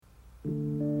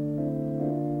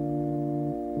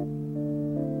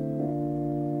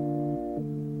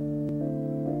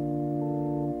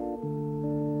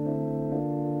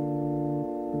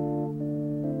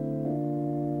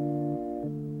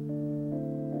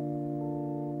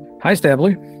Hi,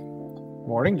 Stably.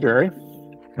 Morning, Jerry.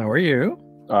 How are you?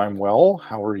 I'm well.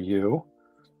 How are you?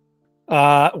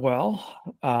 Well,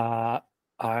 I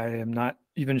am not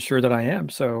even sure that I am,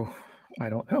 so I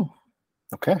don't know.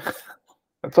 Okay.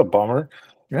 That's a bummer.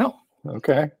 Yeah,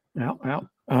 Okay. yeah.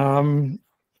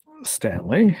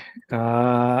 Stanley,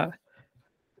 uh,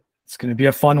 it's going to be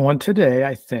a fun one today,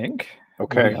 I think.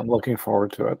 Okay. I'm looking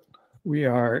forward to it. We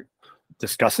are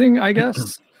discussing, I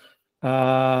guess,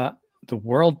 The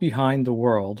World Behind the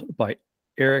World by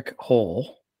Erik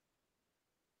Hoel.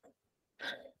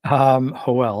 Hoel,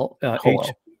 Hello.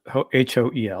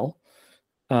 Hoel.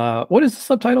 What is the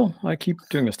subtitle? I keep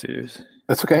doing this to you.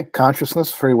 That's okay.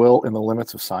 Consciousness, free will, and the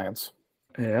limits of science.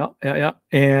 Yeah.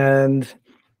 And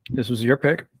this was your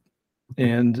pick,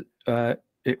 and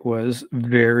it was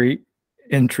very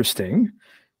interesting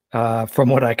from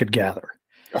what I could gather.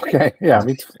 Okay. Yeah,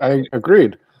 I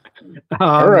agreed.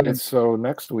 All right. So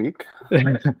next week.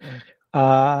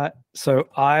 So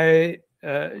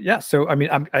I mean,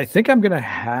 I think I'm going to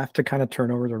have to kind of turn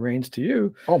over the reins to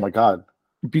you. Oh my God.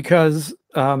 Because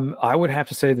I would have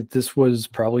to say that this was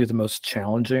probably the most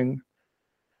challenging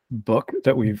book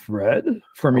that we've read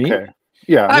for me. Okay.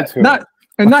 Yeah, me too.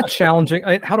 Not challenging.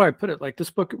 How do I put it? Like,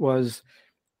 this book was,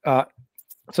 so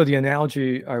the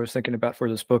analogy I was thinking about for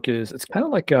this book is it's kind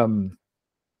of like,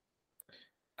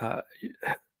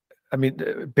 I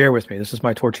mean, bear with me. This is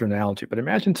my torture analogy, but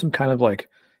imagine some kind of like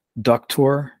duck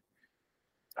tour.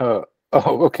 Oh,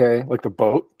 okay. Like the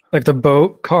boat. Like the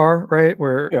boat car, right?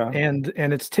 Where Yeah. and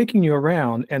it's taking you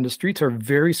around, and the streets are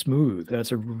very smooth. And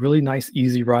it's a really nice,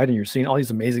 easy ride, and you're seeing all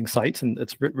these amazing sights, and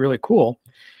it's really cool.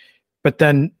 But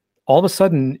then all of a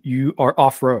sudden, you are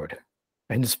off road,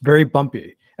 and it's very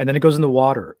bumpy. And then it goes in the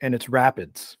water, and it's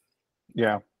rapids.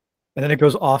 Yeah. And then it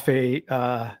goes off a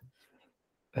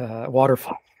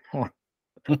waterfall.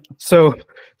 So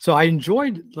I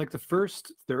enjoyed like the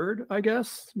first third, I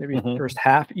guess, maybe first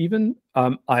half even.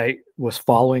 I was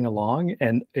following along,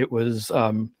 and it was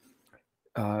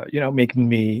making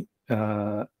me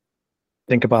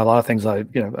think about a lot of things I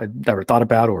never thought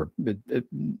about, or a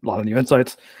lot of new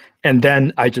insights. And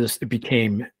then it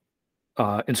became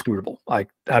inscrutable. I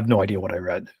have no idea what I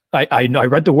read. I know I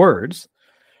read the words,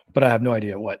 but I have no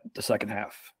idea what the second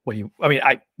half.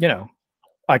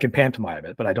 I can pantomime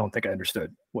it, but I don't think I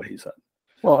understood what he said.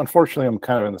 Well, unfortunately, I'm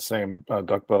kind of in the same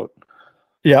duck boat.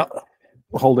 Yeah.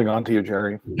 Holding on to you,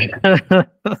 Jerry.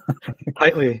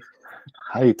 Tightly.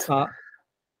 Height.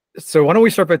 So why don't we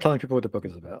start by telling people what the book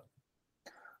is about?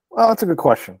 Well, that's a good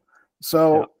question.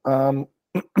 So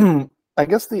I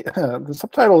guess the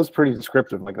subtitle is pretty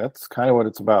descriptive. Like, that's kind of what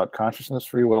it's about: consciousness,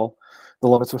 free will, the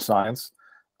limits of science.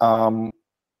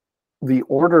 The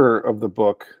order of the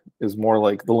book is more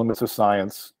like the limits of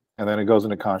science, and then it goes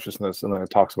into consciousness, and then it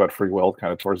talks about free will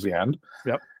kind of towards the end.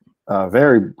 Yep.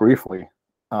 Very briefly.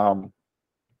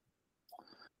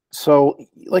 So,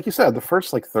 like you said, the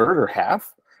first like third or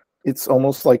half, it's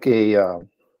almost like it's kind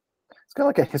of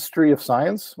like a history of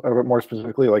science, or more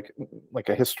specifically, like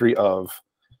a history of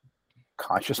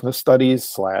consciousness studies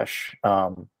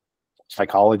 /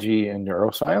 psychology and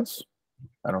neuroscience.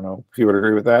 I don't know if you would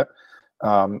agree with that.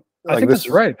 I think that's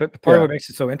right, but part of what makes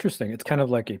it so interesting, it's kind of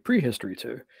like a prehistory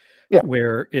too,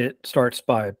 where it starts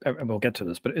by, and we'll get to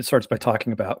this, but it starts by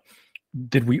talking about,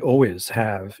 did we always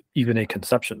have even a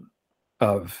conception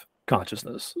of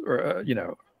consciousness, or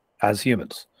as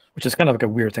humans, which is kind of like a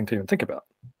weird thing to even think about.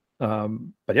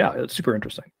 But yeah, it's super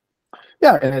interesting.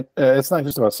 Yeah, and it's not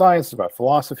just about science; it's about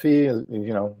philosophy.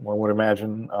 One would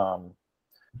imagine,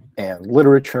 and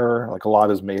literature. Like, a lot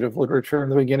is made of literature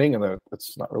in the beginning, and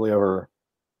it's not really ever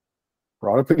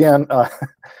brought up again.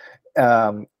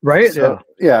 Right? So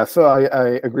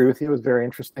I agree with you. It was very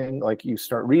interesting. Like, you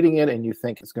start reading it, and you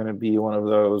think it's going to be one of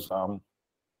those, I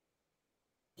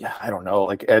don't know,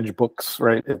 like edge books,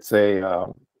 right? It's kind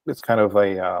of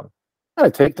a not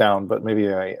a takedown, but maybe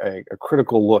a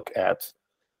critical look at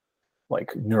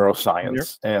like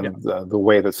neuroscience and the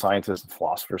way that scientists and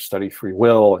philosophers study free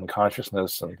will and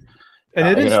consciousness, and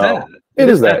it is that. It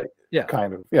is that. Yeah.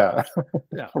 Kind of. Yeah.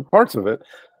 For parts of it.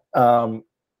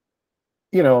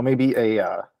 Maybe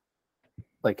a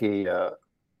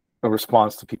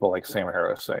response to people like Sam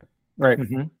Harris, say, right?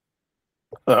 Who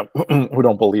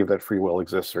don't believe that free will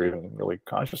exists, or even really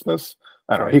consciousness.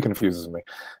 I don't know. He confuses me.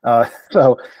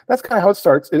 So that's kind of how it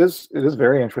starts. It is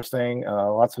very interesting.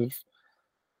 Lots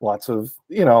of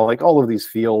like all of these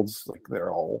fields, like,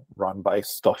 they're all run by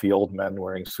stuffy old men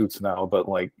wearing suits now. But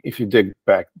like, if you dig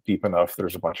back deep enough,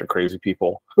 there's a bunch of crazy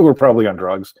people who are probably on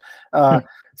drugs.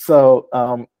 So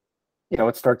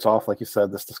it starts off, like you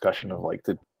said, this discussion of like,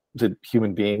 did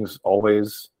human beings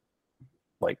always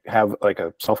like have like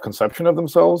a self-conception of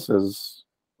themselves?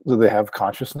 Do they have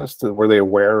consciousness? Were they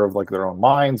aware of like their own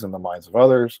minds and the minds of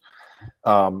others?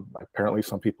 Apparently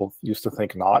some people used to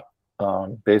think not,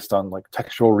 based on like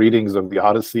textual readings of the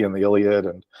Odyssey and the Iliad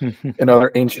and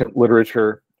other ancient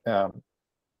literature.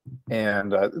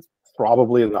 It's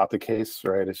probably not the case,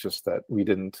 right? It's just that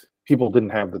people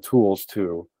didn't have the tools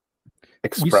to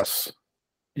express.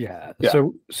 Yeah.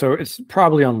 So it's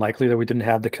probably unlikely that we didn't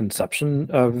have the conception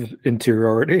of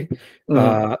interiority.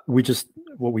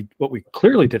 What we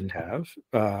clearly didn't have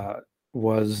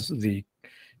was the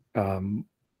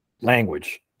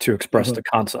language to express the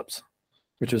concepts,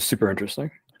 which is super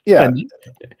interesting. Yeah.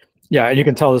 And you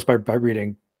can tell this by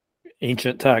reading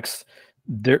ancient texts.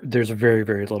 There's a very,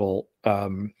 very little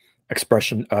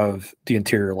expression of the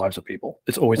interior lives of people.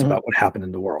 It's always about what happened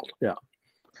in the world. Yeah.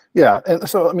 Yeah. And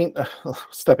so, I mean,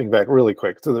 stepping back really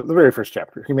quick to the very first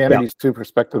chapter, humanity's two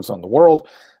perspectives on the world.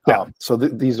 So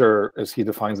these are, as he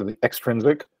defines it, the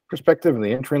extrinsic perspective and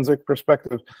the intrinsic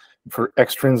perspective. For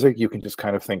extrinsic, you can just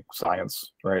kind of think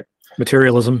science, right?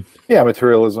 Materialism. Yeah,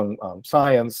 materialism,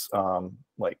 science,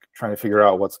 like trying to figure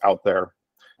out what's out there.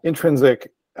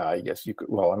 Intrinsic, yes, you could.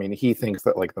 Well, I mean, he thinks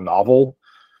that like the novel,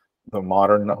 the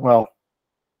modern, well,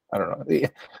 I don't know,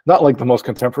 not like the most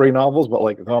contemporary novels, but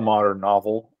like the modern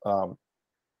novel,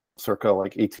 circa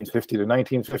like 1850 to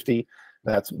 1950.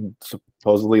 That's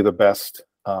supposedly the best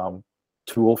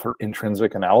tool for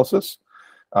intrinsic analysis,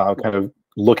 kind of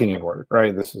looking inward,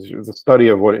 right? This is the study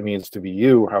of what it means to be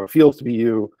you, how it feels to be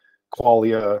you,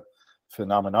 qualia,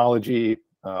 phenomenology,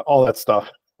 all that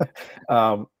stuff.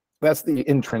 That's the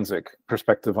intrinsic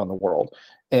perspective on the world.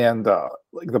 And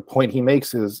like the point he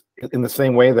makes is, in the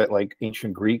same way that like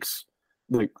ancient Greeks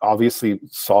like obviously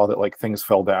saw that like things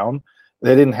fell down,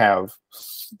 they didn't have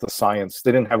the science,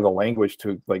 they didn't have the language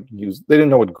to like use, they didn't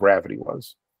know what gravity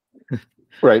was.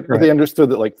 Right. But they understood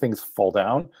that like things fall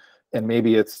down, and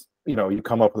maybe it's, you know, you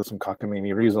come up with some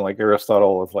cockamamie reason like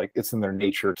Aristotle of like it's in their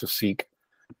nature to seek,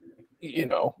 you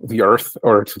know, the earth,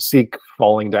 or to seek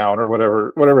falling down, or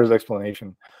whatever his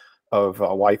explanation of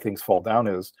why things fall down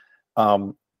is.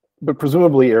 But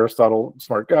presumably Aristotle,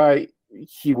 smart guy,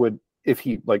 he would, if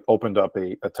he like opened up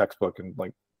a textbook in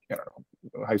like, I don't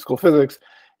know, high school physics,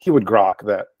 he would grok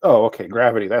that, oh, okay,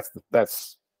 gravity, that's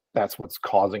what's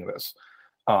causing this.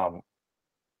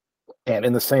 And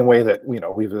in the same way that, you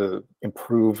know, we've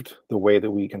improved the way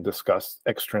that we can discuss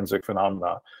extrinsic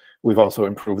phenomena, we've also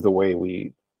improved the way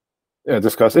we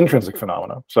discuss intrinsic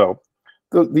phenomena. So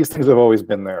these things have always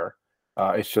been there.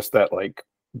 It's just that like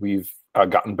we've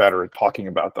gotten better at talking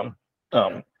about them.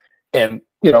 And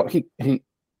you know,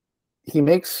 he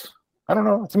makes, I don't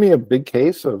know, to me, a big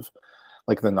case of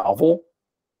like the novel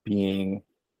being,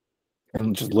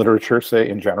 and just literature, say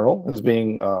in general, as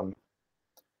being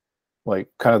like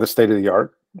kind of the state of the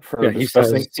art for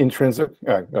discussing intrinsic.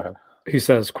 Go ahead. He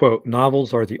says, quote,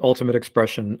 "Novels are the ultimate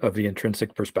expression of the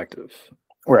intrinsic perspective."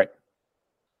 Right.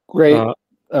 Great. You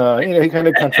know, he kind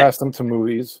of contrasts them to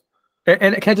movies.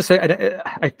 And can I just say,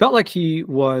 I felt like he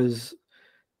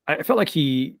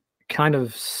kind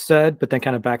of said, but then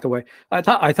kind of backed away. I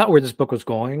thought where this book was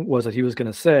going was that he was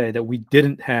going to say that we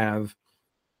didn't have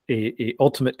a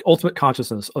ultimate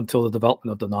consciousness until the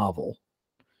development of the novel,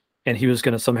 and he was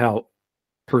going to somehow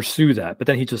pursue that. But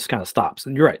then he just kind of stops.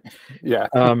 And you're right. Yeah.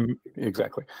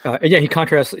 Exactly. He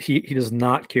contrasts. He does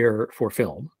not care for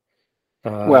film,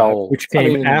 which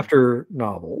came after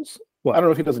novels. What? I don't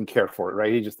know if he doesn't care for it,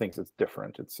 right? He just thinks it's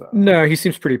different. No, he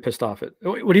seems pretty pissed off at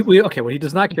what he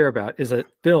does not care about is that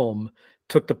film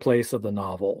took the place of the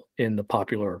novel in the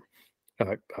popular,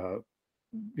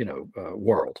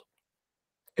 world,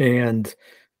 and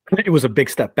it was a big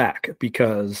step back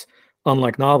because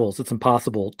unlike novels, it's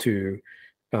impossible to,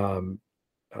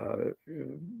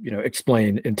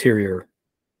 explain interior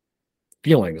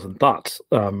feelings and thoughts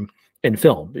in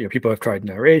film. You know, people have tried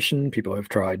narration, people have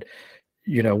tried,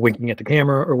 winking at the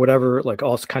camera or whatever, like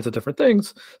all kinds of different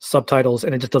things, subtitles,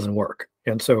 and it just doesn't work.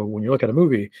 And so when you look at a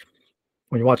movie,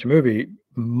 when you watch a movie,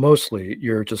 mostly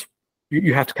you're just,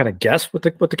 you have to kind of guess what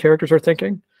the characters are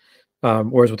thinking.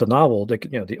 Whereas with a novel,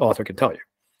 the author can tell you.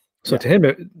 So to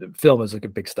him, film is like a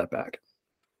big step back.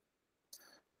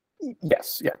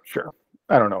 Yes. Yeah, sure.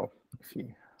 I don't know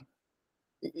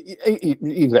if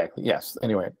exactly. Yes.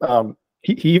 Anyway,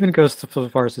 he even goes so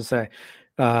far as to say,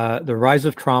 the rise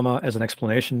of trauma as an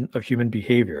explanation of human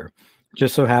behavior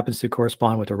just so happens to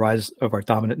correspond with the rise of our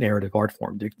dominant narrative art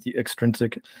form, the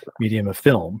extrinsic medium of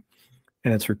film,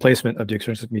 and its replacement of the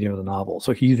extrinsic medium of the novel.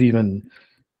 So he's even,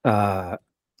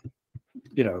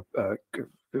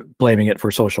 blaming it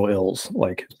for social ills.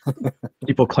 Like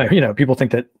people claim, people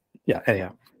think that,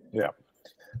 anyhow. Yeah.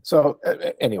 So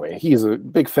anyway, he's a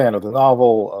big fan of the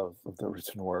novel, of the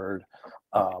written word.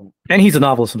 And he's a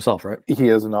novelist himself, right? He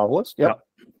is a novelist, yep.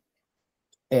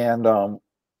 Yeah. And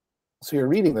so you're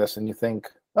reading this and you think,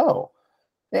 oh,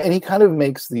 and he kind of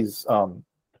makes these,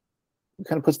 he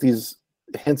kind of puts these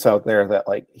hints out there that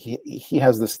like he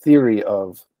has this theory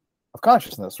of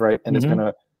consciousness, right? And it's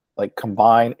gonna like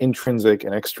combine intrinsic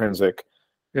and extrinsic.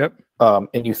 Yep.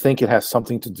 And you think it has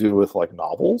something to do with like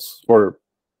novels or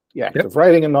the act of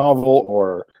writing a novel,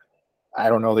 or I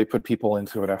don't know, they put people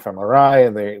into an fMRI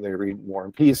and they read War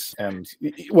and Peace and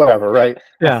whatever, right?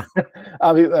 Yeah.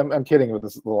 I mean, I'm kidding with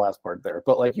the last part there,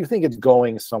 but like you think it's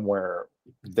going somewhere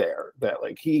there that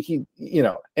like he you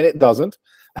know, and it doesn't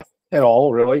at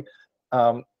all, really.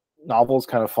 Novels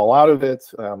kind of fall out of it.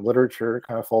 Literature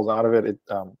kind of falls out of it.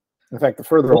 In fact, the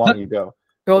further along you go,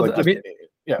 well, like I mean,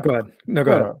 yeah. Go ahead. No,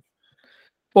 go ahead.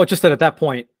 Well, just that at that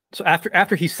point, so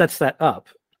after he sets that up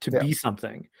to be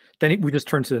something, then we just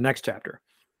turn to the next chapter,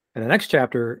 and the next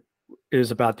chapter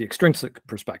is about the extrinsic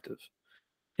perspective,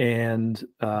 and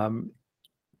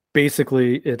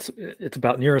basically it's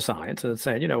about neuroscience, and it's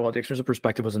saying, you know, well, the extrinsic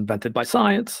perspective was invented by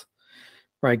science,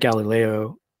 right?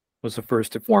 Galileo was the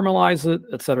first to formalize it,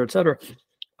 et cetera,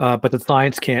 but the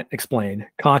science can't explain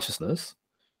consciousness.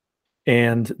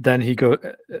 And then he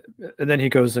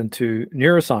goes into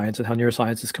neuroscience and how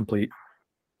neuroscience is complete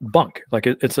bunk. Like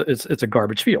it's a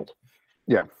garbage field.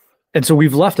 Yeah. And so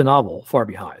we've left a novel far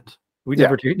behind. We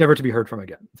never to be heard from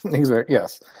again. Exactly.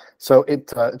 Yes. So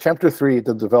chapter 3,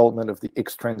 the development of the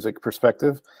extrinsic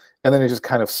perspective, and then it just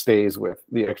kind of stays with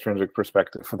the extrinsic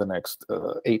perspective for the next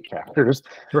 8 chapters,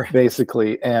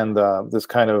 basically. And this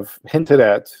kind of hinted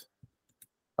at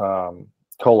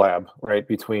collab, right,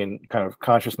 between kind of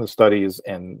consciousness studies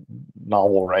and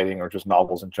novel writing, or just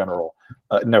novels in general.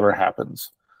 It never happens.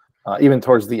 Even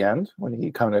towards the end, when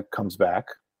he kind of comes back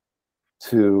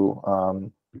to,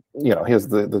 you know, he has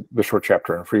the short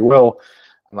chapter in free will.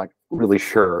 I'm not really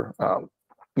sure.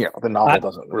 You know, the novel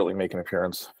doesn't really make an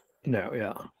appearance. No,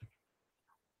 yeah.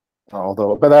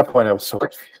 Although by that point I was so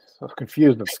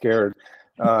confused and scared.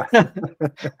 It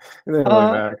didn't really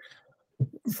matter.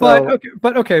 So,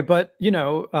 but you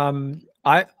know,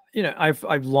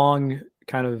 I've long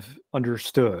kind of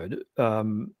understood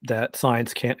that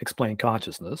science can't explain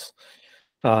consciousness,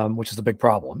 which is a big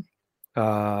problem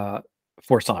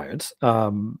for science.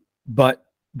 But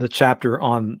the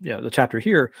chapter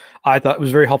here, I thought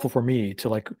was very helpful for me to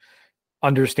like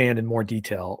understand in more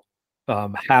detail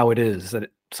how it is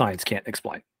that science can't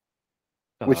explain.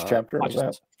 Which chapter is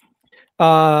that?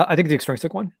 I think the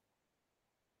extrinsic one.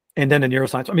 And then the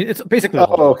neuroscience. I mean, it's basically.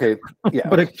 Okay. Yeah.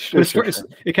 But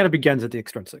it kind of begins at the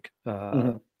extrinsic.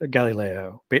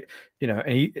 Galileo, you know,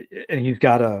 and he's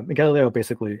got Galileo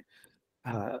basically.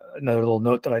 Another little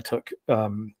note that I took.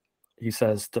 He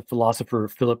says the philosopher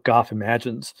Philip Goff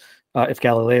imagines if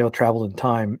Galileo traveled in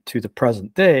time to the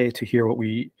present day to hear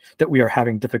that we are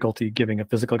having difficulty giving a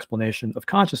physical explanation of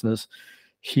consciousness,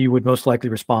 he would most likely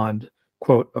respond,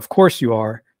 quote, "Of course you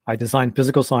are. I designed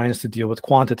physical science to deal with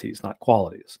quantities, not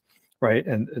qualities," right?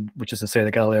 And which is to say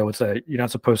that Galileo would say, you're not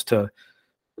supposed to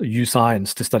use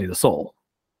science to study the soul.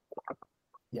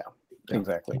 Yeah,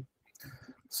 exactly.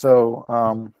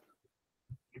 So,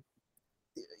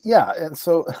 yeah, and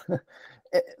so,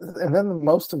 and then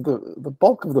most of the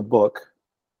bulk of the book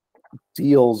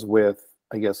deals with,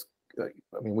 I guess, I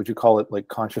mean, would you call it like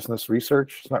consciousness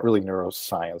research? It's not really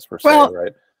neuroscience per se,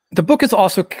 right? The book is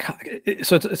also,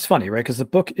 so it's funny, right? Because the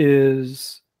book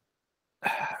is,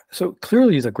 so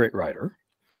clearly he's a great writer,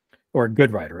 or a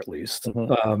good writer at least.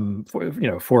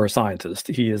 For a scientist,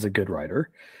 he is a good writer.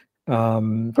 Sort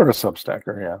of a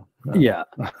substacker, yeah. Yeah.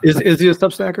 Is he a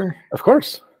substacker? Of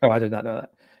course. Oh, I did not know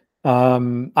that.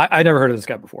 I never heard of this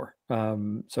guy before.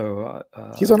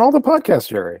 He's on all the podcasts,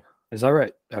 Jerry. Is that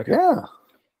right? Okay. Yeah.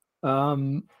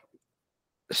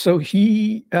 So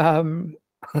he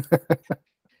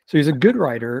so he's a good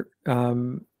writer,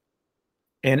 and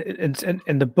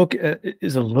the book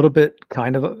is a little bit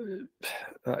kind of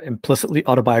implicitly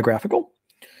autobiographical.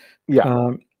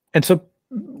 Yeah. And so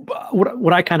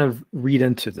what I kind of read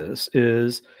into this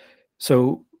is,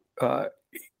 so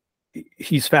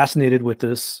he's fascinated with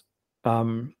this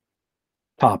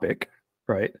topic,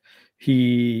 right?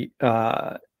 He,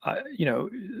 perhaps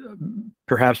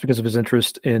because of his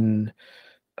interest in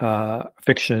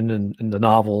fiction and the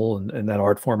novel and that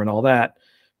art form and all that,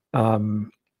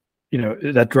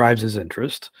 that drives his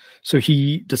interest. So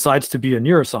he decides to be a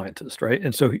neuroscientist, right?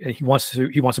 And so he wants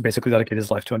to basically dedicate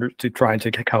his life to trying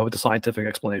to come up with a scientific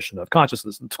explanation of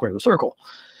consciousness and square the circle.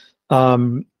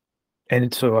 And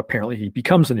so apparently he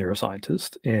becomes a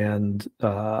neuroscientist, and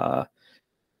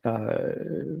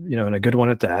and a good one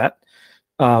at that.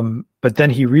 But then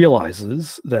he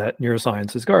realizes that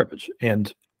neuroscience is garbage,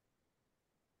 and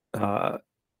I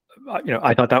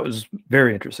thought that was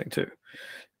very interesting too.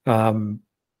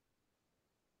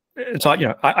 So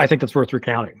I think that's worth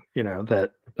recounting.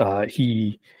 That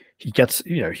he gets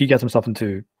himself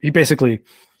into, he basically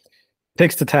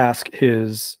takes to task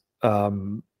his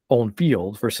own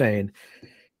field for saying,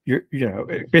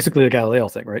 basically the Galileo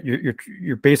thing, right?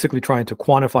 You're basically trying to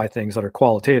quantify things that are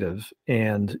qualitative,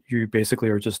 and you basically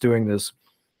are just doing this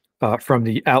from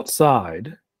the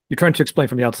outside. You're trying to explain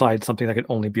from the outside something that can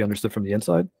only be understood from the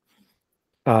inside,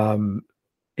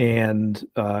 and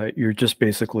you're just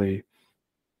basically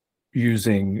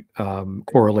using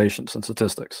correlations and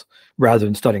statistics rather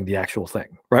than studying the actual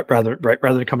thing, right? Rather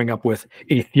than coming up with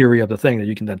a theory of the thing that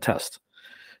you can then test.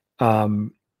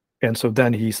 And so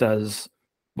then he says,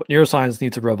 "What neuroscience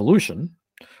needs a revolution,"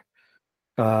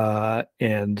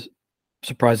 and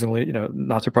surprisingly,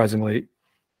 not surprisingly,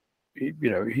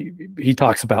 he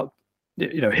talks about,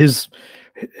 his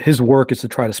work is to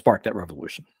try to spark that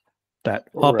revolution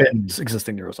that upends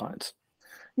existing neuroscience.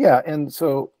 Yeah, and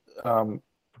so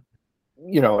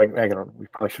we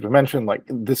probably should have mentioned, like,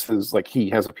 this is like,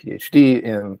 he has a PhD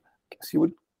in,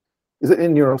 is it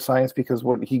in neuroscience, because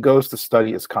what he goes to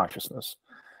study is consciousness,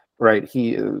 right?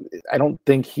 I don't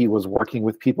think he was working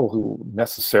with people who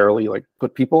necessarily like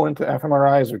put people into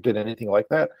fMRIs or did anything like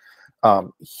that.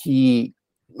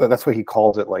 That's why he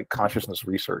calls it like consciousness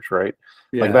research, right?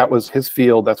 Yeah. Like, that was his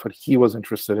field. That's what he was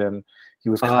interested in. He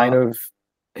was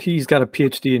he's got a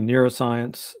PhD in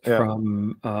neuroscience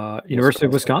from University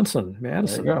of Wisconsin,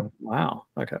 Madison. There you go. Wow.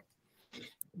 Okay.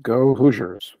 Go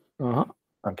Hoosiers. Uh-huh.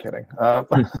 I'm kidding.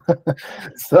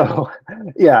 So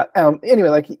yeah. Anyway,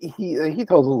 like, he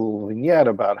told a little vignette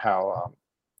about how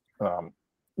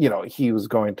he was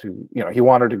going to, he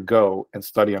wanted to go and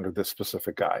study under this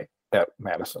specific guy at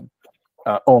Madison,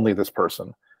 only this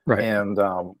person, right?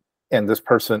 And this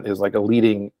person is like a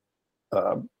leading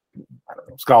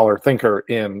scholar, thinker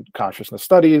in consciousness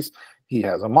studies. He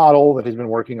has a model that he's been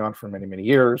working on for many, many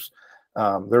years.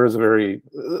 There is a very,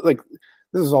 like,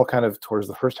 this is all kind of towards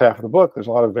the first half of the book. There's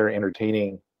a lot of very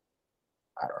entertaining,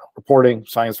 reporting,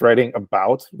 science writing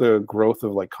about the growth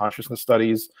of like consciousness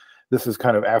studies. This is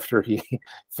kind of after he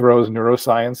throws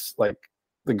neuroscience, like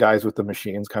the guys with the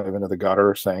machines, kind of into the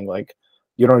gutter, saying like,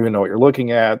 you don't even know what you're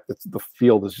looking at. The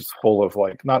field is just full of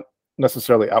like, not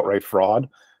necessarily outright fraud,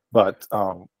 but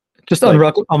just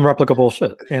unreplicable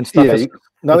shit and stuff. Yeah,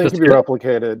 nothing can be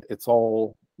replicated. It's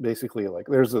all basically like,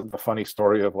 there's the funny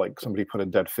story of like somebody put a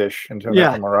dead fish into an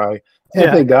fMRI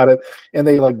and they got it, and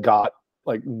they like got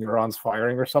like neurons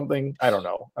firing or something. I don't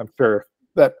know. I'm sure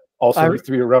that also needs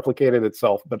to be replicated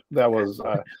itself, but that was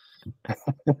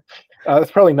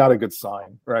that's probably not a good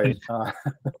sign, right?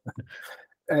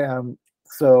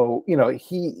 So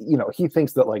he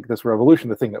thinks that like this revolution,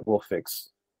 the thing that will fix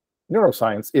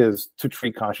neuroscience, is to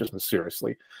treat consciousness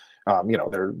seriously.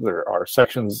 There are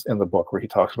sections in the book where he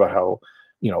talks about how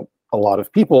a lot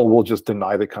of people will just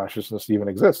deny that consciousness even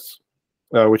exists,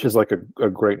 which is like a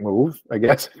great move, I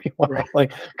guess. If you want to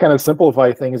like kind of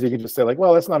simplify things, you can just say like,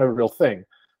 well, that's not a real thing,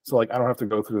 so like I don't have to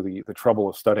go through the trouble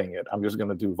of studying it. I'm just going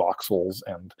to do voxels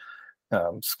and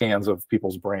scans of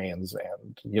people's brains,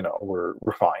 and we're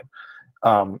fine.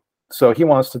 So he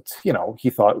wants to, he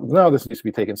thought, no, this needs to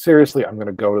be taken seriously. I'm going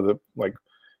to go to the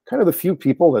kind of the few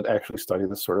people that actually study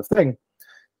this sort of thing.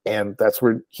 And that's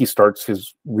where he starts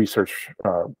his research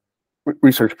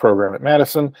program at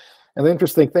Madison. And the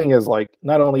interesting thing is, like,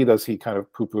 not only does he kind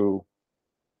of poo-poo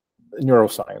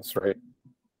neuroscience, right?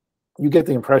 You get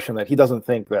the impression that he doesn't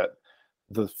think that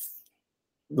the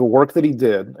work that he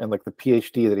did and like the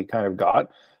PhD that he kind of got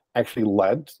actually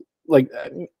led, like,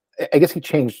 I guess he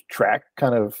changed track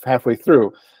kind of halfway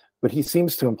through, but he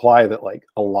seems to imply that like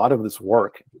a lot of this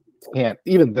work can't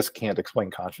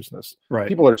explain consciousness. Right.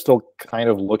 People are still kind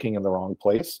of looking in the wrong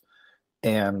place,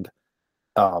 and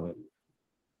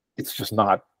it's just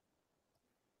not,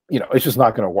 it's just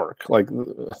not going to work. Like,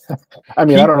 I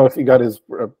mean, I don't know if he got his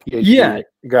PhD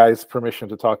guy's permission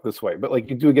to talk this way, but like,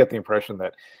 you do get the impression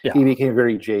that he became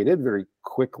very jaded very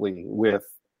quickly with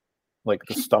like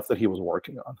the stuff that he was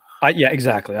working on. Yeah,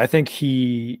 exactly. I think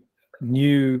he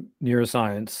knew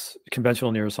neuroscience,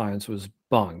 conventional neuroscience, was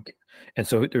bunk, and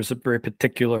so there's a very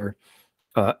particular,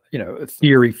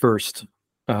 theory first,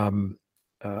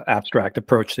 abstract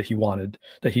approach that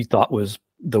he thought was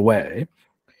the way.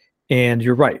 And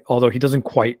you're right. Although he doesn't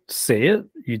quite say it,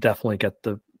 you definitely get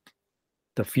the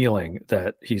feeling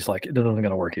that he's like, it isn't going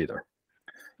to work either.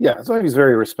 Yeah, so he's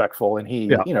very respectful, and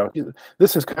he,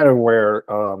 this is kind of where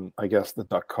I guess the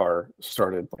duck car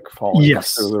started like falling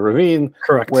through the ravine.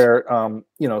 Correct. Where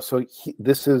so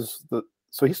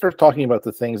he starts talking about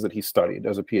the things that he studied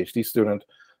as a PhD student,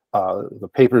 the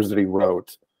papers that he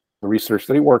wrote, the research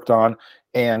that he worked on,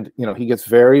 and he gets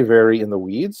very, very in the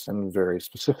weeds and very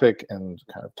specific and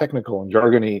kind of technical and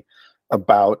jargony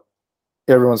about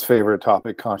everyone's favorite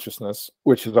topic, consciousness,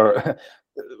 which is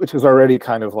already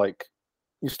kind of like,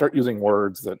 you start using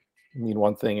words that mean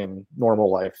one thing in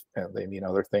normal life and they mean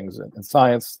other things in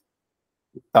science.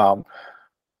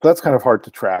 That's kind of hard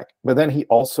to track. But then he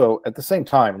also, at the same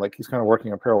time, like he's kind of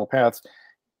working on parallel paths.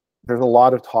 There's a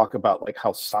lot of talk about like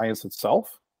how science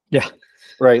itself,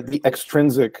 right, the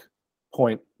extrinsic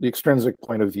point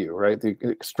of view, right, the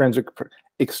extrinsic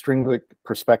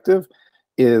perspective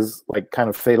is like kind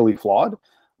of fatally flawed.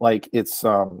 Like it's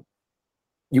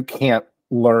you can't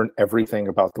learn everything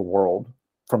about the world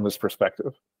from this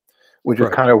perspective, which is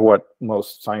kind of what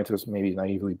most scientists maybe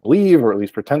naively believe, or at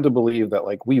least pretend to believe, that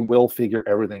like we will figure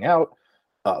everything out.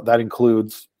 That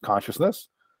includes consciousness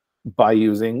by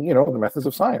using, the methods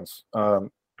of science.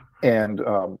 And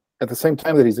at the same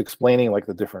time that he's explaining like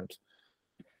the different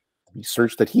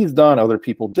research that he's done, other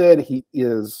people did, he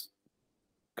is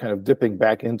kind of dipping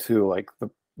back into like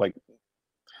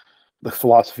the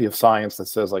philosophy of science that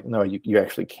says like, no, you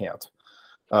actually can't.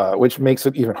 Which makes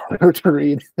it even harder to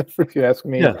read, if you ask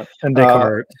me. Yeah, and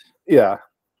Descartes.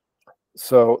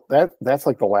 So that's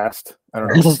like the last, I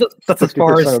don't know, that's as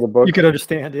far as the book you could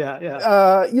understand.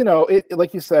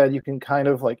 Like you said, you can kind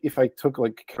of like, if I took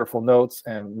like careful notes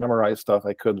and memorized stuff,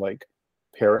 I could like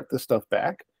parrot this stuff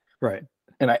back. Right.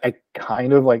 And I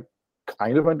kind of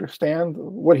understand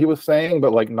what he was saying,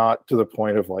 but like not to the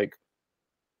point of like,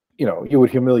 you would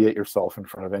humiliate yourself in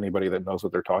front of anybody that knows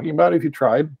what they're talking about if you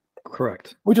tried.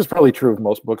 Correct. Which is probably true of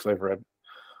most books I've read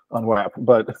on WAP,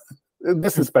 but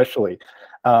this especially,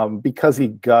 because he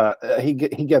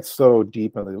gets so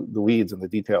deep in the weeds and the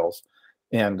details.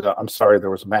 And I'm sorry,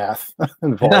 there was math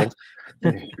involved.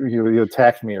 You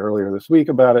attacked me earlier this week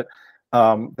about it.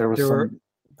 There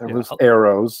was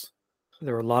arrows.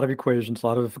 There were a lot of equations, a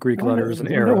lot of Greek letters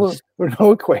and arrows. There were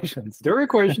no equations. There were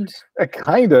equations.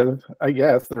 Kind of, I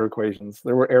guess there were equations.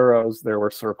 There were arrows. There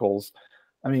were circles.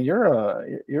 I mean,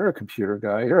 you're a computer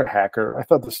guy. You're a hacker. I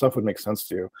thought this stuff would make sense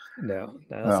to you. No,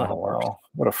 that's not how it works.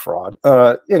 What a fraud.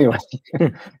 Anyway,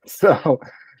 so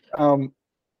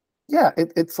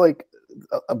it's like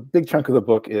a big chunk of the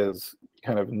book is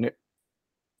kind of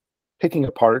picking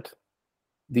apart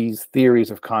these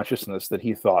theories of consciousness that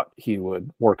he thought he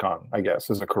would work on, I guess,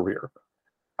 as a career,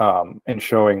 and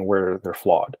showing where they're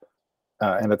flawed,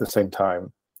 and at the same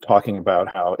time talking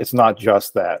about how it's not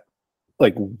just that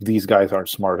like these guys aren't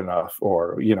smart enough,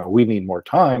 or we need more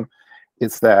time.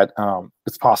 It's that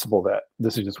it's possible that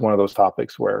this is just one of those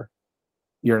topics where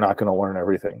you're not going to learn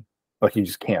everything. Like you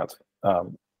just can't.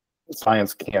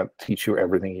 Science can't teach you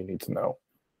everything you need to know.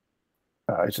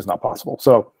 It's just not possible.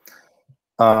 So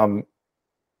and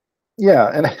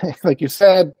like you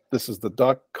said, this is the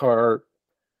duck car.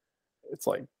 It's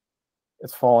like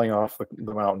it's falling off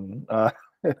the mountain.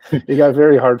 It got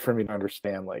very hard for me to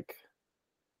understand, like,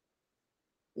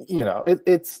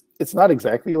 it's not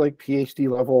exactly like PhD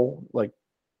level like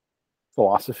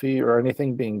philosophy or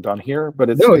anything being done here, but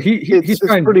he's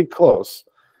pretty close.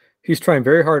 He's trying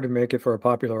very hard to make it for a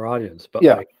popular audience, but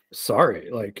I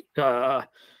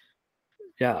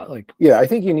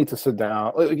think you need to sit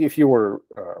down. Like, if you were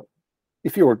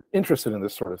interested in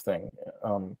this sort of thing,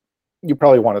 you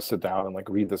probably want to sit down and like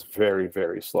read this very,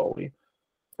 very slowly.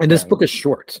 And this book is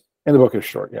short. And the book is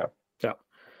short, yeah,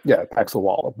 it packs a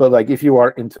wall. But like, if you are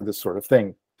into this sort of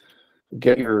thing,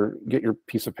 get your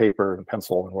piece of paper and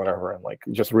pencil and whatever, and like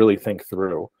just really think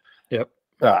through. Yep.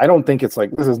 I don't think it's like,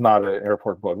 this is not an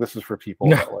airport book. This is for people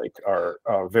that like are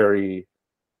very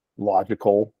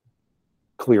logical,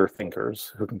 clear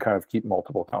thinkers who can kind of keep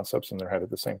multiple concepts in their head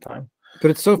at the same time. But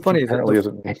it's so funny. Apparently,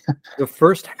 isn't me. The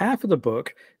first half of the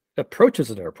book approaches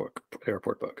an airport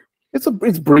book.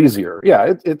 It's breezier.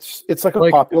 Yeah, it's like a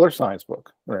popular science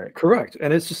book, right? Correct.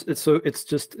 And it's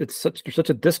such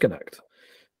a disconnect.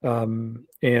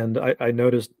 And I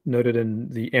noted in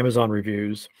the Amazon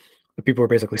reviews that people are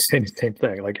basically saying the same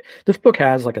thing. Like, this book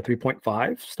has like a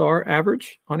 3.5 star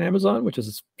average on Amazon, which is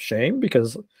a shame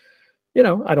because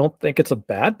I don't think it's a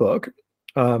bad book.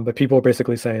 But people are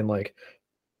basically saying like,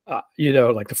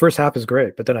 like the first half is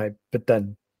great, but then I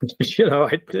didn't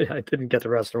get the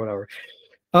rest or whatever.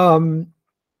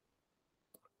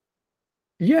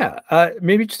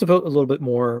 Maybe just about a little bit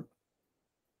more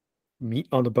meat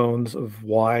on the bones of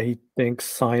why he thinks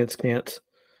science can't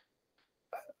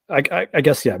I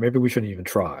guess, yeah, maybe we shouldn't even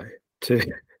try to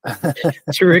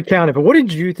to recount it. But what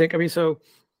did you think? I mean, so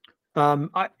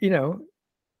the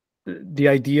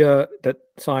idea that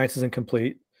science is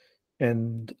incomplete,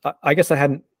 and I guess I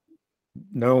hadn't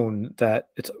known that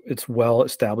it's well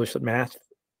established that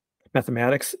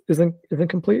mathematics isn't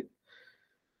complete.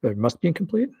 It must be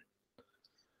incomplete.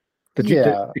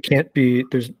 That it can't be.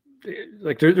 There's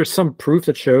some proof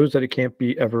that shows that it can't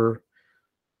be ever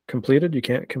completed. You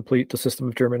can't complete the system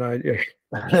of German idealism.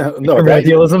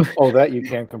 That you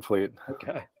can't complete.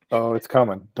 Okay. Oh, it's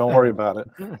coming. Don't worry about it.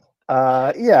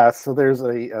 So there's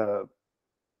I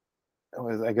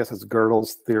guess it's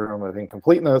Gödel's theorem of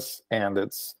incompleteness, and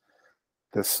it's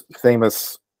this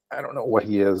famous, I don't know what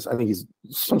he is. I think he's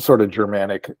some sort of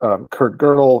Germanic, Kurt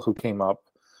Gödel, who came up.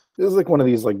 This is like one of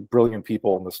these like brilliant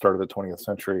people in the start of the 20th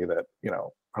century that,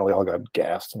 probably all got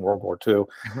gassed in World War II.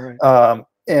 Right.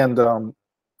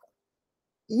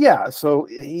 So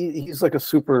he's like a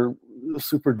super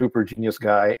duper genius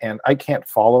guy, and I can't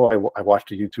follow. I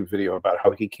watched a YouTube video about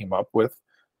how he came up with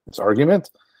this argument,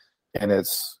 and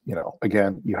it's,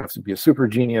 again, you have to be a super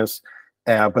genius,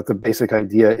 but the basic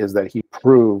idea is that he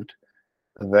proved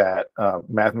that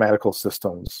mathematical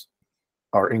systems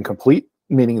are incomplete,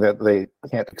 meaning that they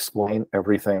can't explain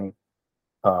everything.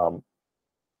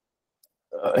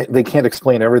 They can't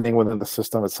explain everything within the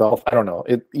system itself. I don't know.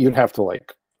 You'd have to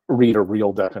like read a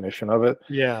real definition of it.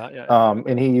 Yeah.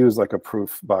 And he used like a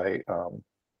proof by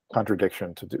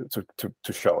contradiction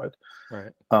to show it.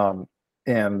 Right.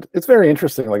 And it's very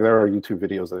interesting. Like, there are YouTube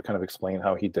videos that kind of explain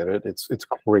how he did it. It's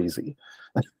crazy.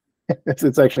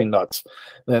 it's actually nuts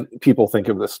that people think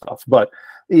of this stuff. But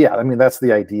yeah, I mean, that's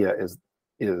the idea.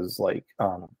 Is like,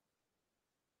 and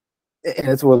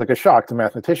it's like a shock to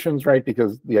mathematicians, right?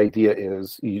 Because the idea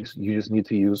is you just need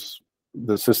to use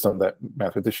the system that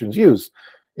mathematicians use.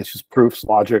 It's just proofs,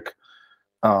 logic.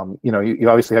 You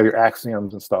obviously have your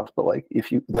axioms and stuff, but like,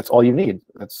 that's all you need.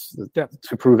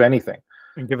 To prove anything.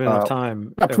 And give it enough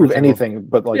time. Not prove anything,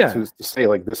 but like to say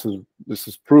like this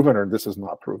is proven or this is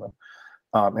not proven.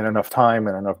 And enough time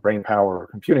and enough brain power or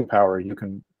computing power, you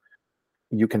can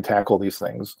tackle these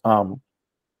things.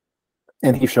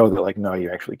 And he showed that like, no,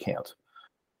 you actually can't.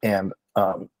 And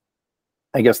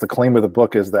I guess the claim of the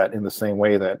book is that in the same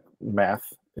way that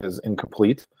math is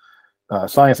incomplete,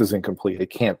 science is incomplete. It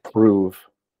can't prove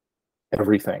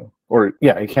everything,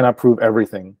 it cannot prove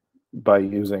everything by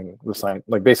using the science.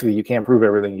 Like, basically, you can't prove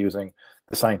everything using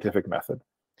the scientific method.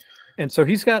 And so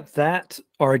he's got that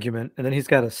argument, and then he's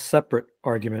got a separate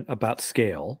argument about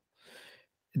scale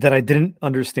that I didn't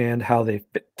understand how they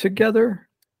fit together.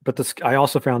 But I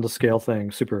also found the scale thing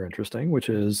super interesting, which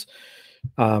is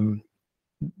there are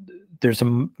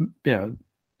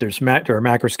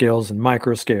macro scales and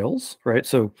micro scales, right?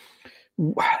 So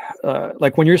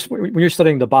like when you're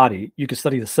studying the body, you could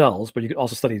study the cells, but you could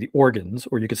also study the organs,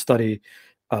 or you could study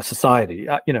society,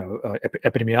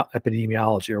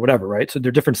 epidemiology or whatever, right? So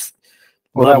they're different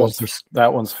levels.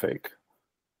 That one's fake.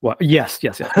 Well, yes.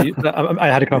 I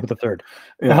had to come up with a third.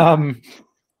 Yeah.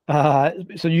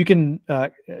 So you can, so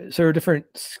there are different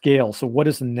scales. So what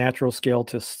is the natural scale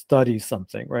to study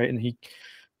something, right?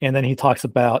 And then he talks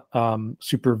about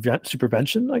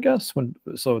supervention, I guess.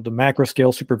 So the macro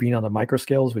scales supervene on the micro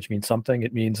scales, which means something.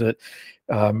 It means that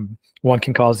one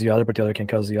can cause the other, but the other can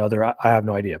cause the other. I have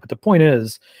no idea. But the point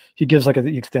is, he gives like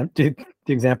the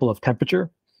example of temperature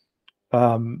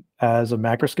as a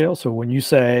macro scale. So when you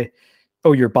say,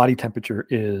 oh, your body temperature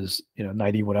is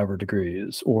 90 whatever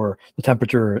degrees, or the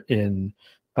temperature in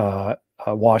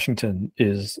Washington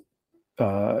is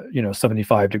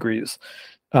 75 degrees.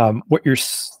 What you're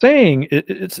saying,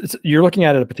 it's you're looking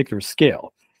at it at a particular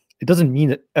scale. It doesn't mean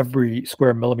that every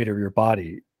square millimeter of your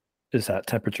body is that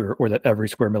temperature, or that every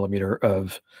square millimeter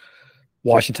of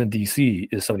Washington, D.C.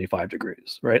 is 75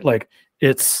 degrees, right? Like,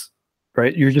 it's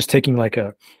right. You're just taking like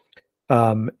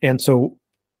and so,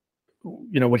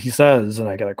 what he says, and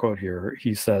I got a quote here.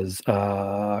 He says,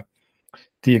 the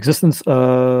existence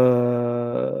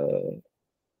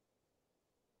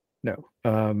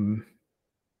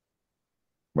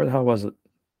where the hell was it?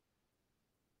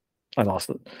 I lost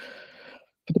it.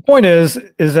 But the point is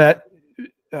that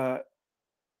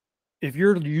if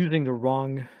you're using the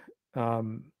wrong,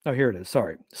 here it is.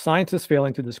 Sorry. Scientists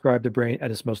failing to describe the brain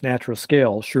at its most natural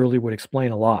scale surely would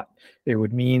explain a lot. It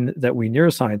would mean that we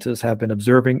neuroscientists have been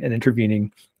observing and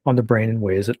intervening on the brain in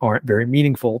ways that aren't very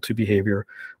meaningful to behavior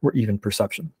or even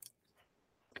perception.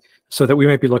 So that we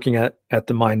might be looking at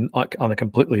the mind on a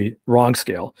completely wrong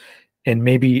scale. And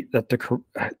maybe that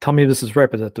tell me if this is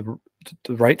right, but that the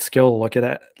right scale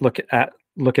to look at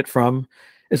from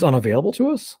is unavailable to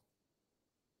us.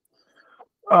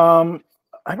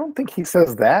 I don't think he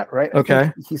says that, right? Okay. I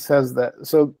think he says that.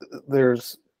 So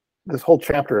there's this whole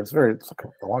chapter. It's like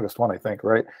the longest one, I think.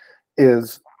 Right?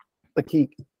 Is like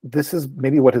this is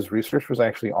maybe what his research was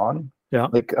actually on. Yeah.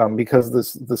 Like because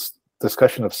this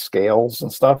discussion of scales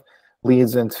and stuff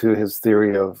leads into his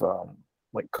theory of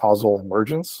like causal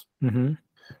emergence. Mm-hmm.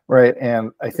 Right?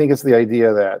 And I think it's the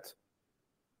idea that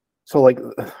so like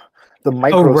the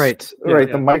micro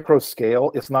the micro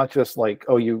scale, it's not just like,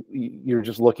 oh, you're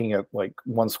just looking at like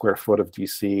 1 square foot of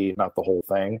DC, not the whole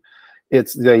thing.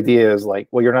 It's the idea is like,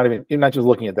 well, you're not just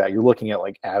looking at that, you're looking at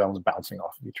like atoms bouncing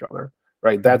off of each other,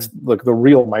 right? That's like the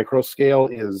real micro scale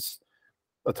is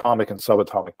atomic and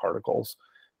subatomic particles,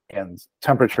 and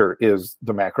temperature is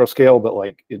the macro scale, but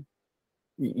like it,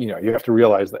 you have to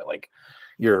realize that like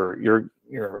you're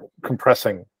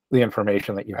compressing the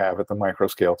information that you have at the micro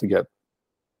scale to get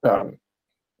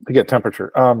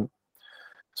temperature. So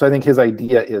I think his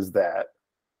idea is that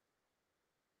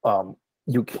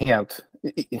you can't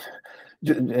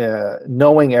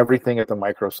knowing everything at the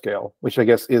micro scale, which I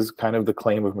guess is kind of the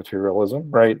claim of materialism,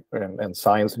 right? And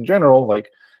science in general. Like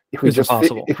if we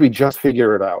just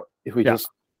figure it out, if we just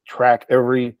track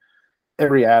every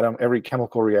atom, every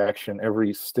chemical reaction,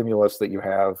 every stimulus that you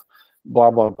have,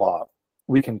 blah blah blah,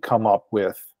 we can come up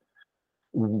with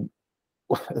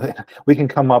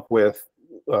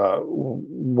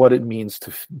what it means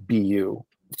to be you,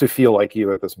 to feel like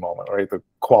you at this moment, right? The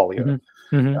quality of it.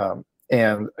 Mm-hmm.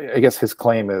 And I guess his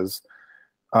claim is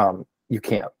you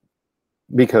can't,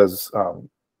 because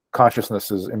consciousness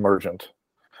is emergent.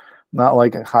 Not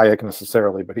like Hayek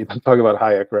necessarily, but he doesn't talk about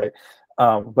Hayek, right?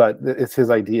 But it's his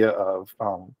idea of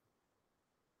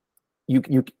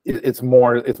it's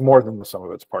more than the sum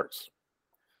of its parts.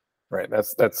 Right.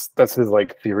 That's his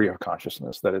like theory of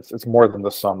consciousness, that it's more than the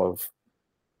sum of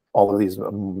all of these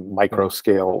micro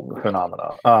scale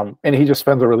phenomena. And he just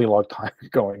spends a really long time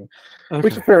going,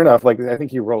 which is fair enough. Like I think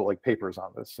he wrote like papers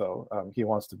on this, so he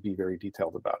wants to be very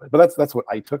detailed about it. But that's what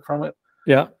I took from it.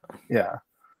 Yeah. Yeah.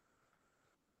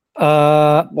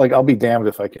 Like I'll be damned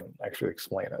if I can actually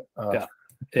explain it.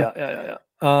 Yeah.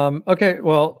 Okay.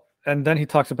 Well. And then he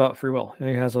talks about free will, and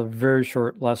he has a very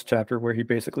short last chapter where he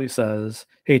basically says,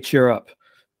 "Hey, cheer up."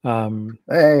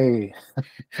 Hey.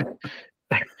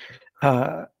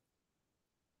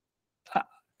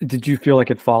 Did you feel like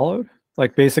it followed?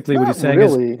 Like basically what he's saying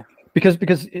really. Is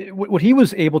because what he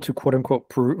was able to quote unquote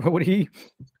prove,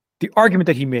 the argument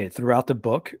that he made throughout the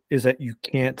book is that you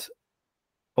can't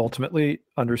ultimately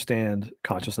understand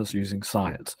consciousness using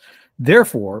science.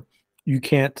 Therefore, you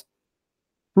can't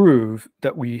prove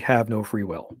that we have no free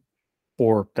will,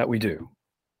 or that we do,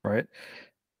 right?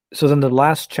 So then the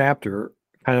last chapter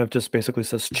kind of just basically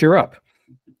says, cheer up.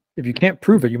 If you can't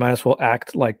prove it, you might as well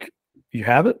act like you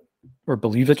have it, or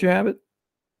believe that you have it,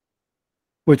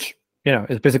 which,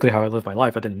 is basically how I live my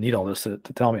life. I didn't need all this to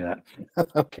tell me that.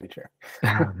 Okay, sure.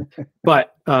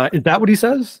 But is that what he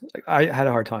says? I had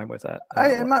a hard time with that.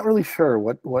 I'm not really sure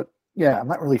I'm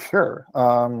not really sure.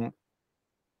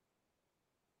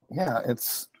 Yeah,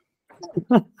 it's.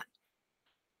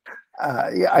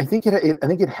 I think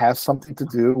it has something to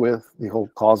do with the whole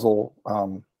causal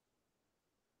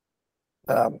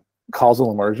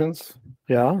emergence.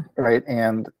 Yeah. Right,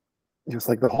 and just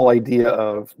like the whole idea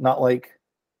of not like,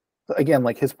 again,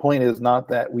 like his point is not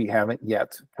that we haven't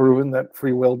yet proven that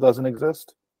free will doesn't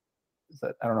exist. I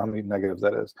don't know how many negatives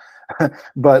that is,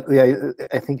 but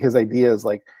I think his idea is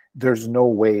like there's no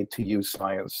way to use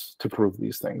science to prove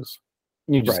these things.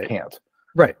 You just can't.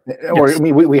 Right. Or yes. I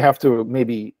mean, we have to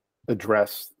maybe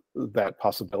address that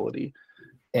possibility,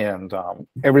 and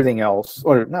everything else,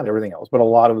 or not everything else, but a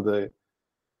lot of the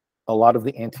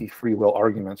anti-free will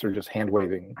arguments are just hand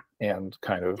waving and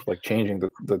kind of like changing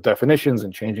the definitions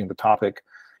and changing the topic.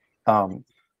 And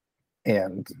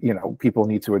people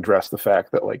need to address the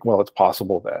fact that like, well, it's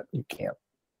possible that you can't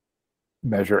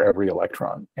measure every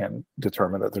electron and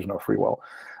determine that there's no free will.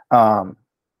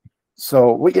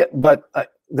 But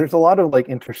there's a lot of like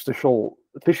interstitial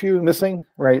tissue missing,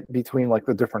 right, between like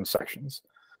the different sections.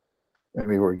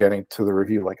 Maybe we're getting to the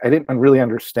review. Like I didn't really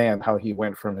understand how he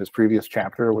went from his previous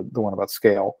chapter, with the one about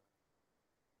scale,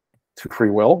 to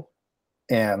free will,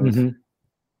 and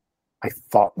I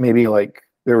thought maybe like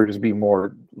there would just be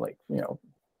more like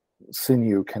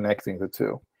sinew connecting the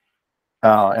two.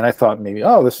 And I thought maybe,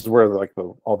 this is where like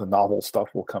all the novel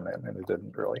stuff will come in, and it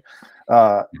didn't really.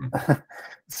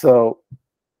 So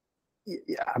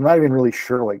yeah, I'm not even really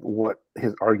sure like what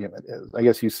his argument is. I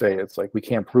guess you say it's like we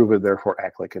can't prove it, therefore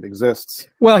act like it exists.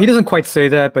 Well, he doesn't quite say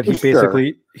that, but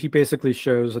he basically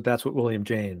shows that that's what William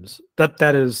James,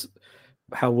 that is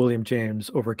how William James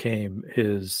overcame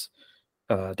his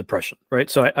depression, right?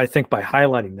 So I think by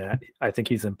highlighting that, I think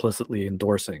he's implicitly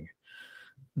endorsing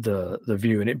the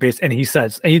view, and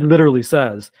he literally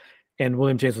says, and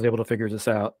William James was able to figure this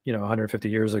out, 150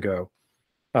 years ago,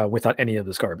 without any of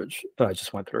this garbage that I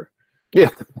just went through. Yeah,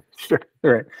 sure,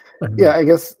 right. Yeah, I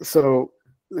guess so.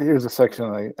 Here's a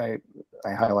section I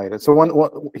highlighted.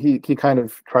 So he kind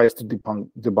of tries to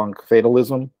debunk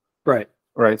fatalism. Right.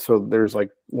 So there's like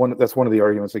that's one of the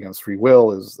arguments against free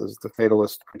will is the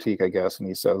fatalist critique, I guess. And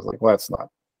he says like, well, that's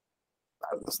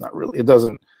not really,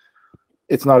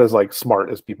 it's not as like smart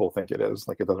as people think it is.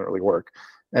 Like it doesn't really work.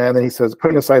 And then he says,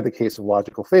 putting aside the case of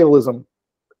logical fatalism,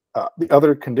 the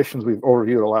other conditions we've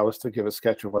overviewed allow us to give a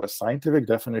sketch of what a scientific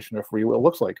definition of free will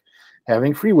looks like.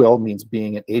 Having free will means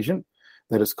being an agent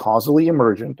that is causally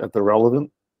emergent at the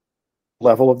relevant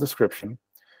level of description,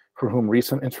 for whom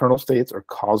recent internal states are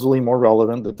causally more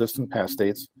relevant than distant past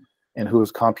states, and who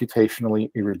is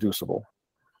computationally irreducible.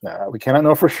 Now, we cannot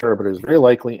know for sure, but it is very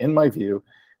likely, in my view,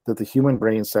 that the human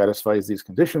brain satisfies these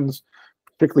conditions,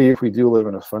 particularly if we do live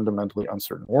in a fundamentally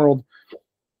uncertain world.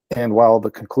 And while the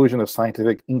conclusion of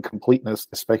scientific incompleteness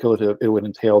is speculative, it would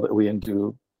entail that we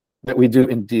do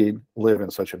indeed live in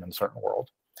such an uncertain world.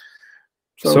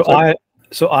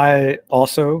 So I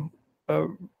also,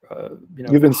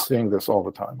 you've been seeing this all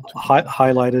the time.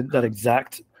 Highlighted that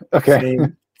exact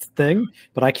same thing,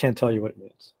 but I can't tell you what it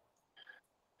means.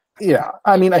 Yeah,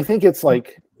 I mean, I think it's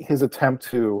like his attempt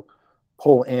to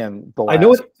pull in the. I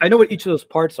know what each of those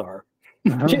parts are.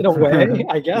 In a way,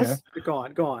 I guess. Yeah.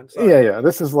 Go on. Sorry. Yeah.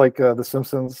 This is like The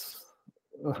Simpsons.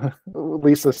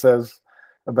 Lisa says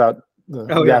about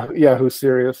Yahoo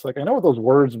Serious. Like, I know what those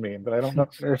words mean, but I don't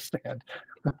understand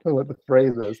what the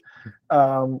phrase is.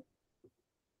 I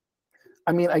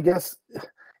mean, I guess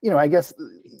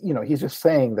he's just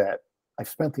saying that I've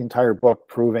spent the entire book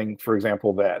proving, for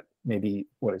example, that maybe,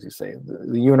 what does he say?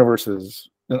 The universe is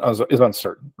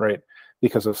uncertain, right?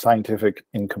 Because of scientific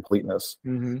incompleteness.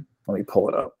 Mm-hmm. Let me pull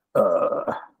it up.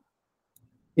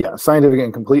 Scientific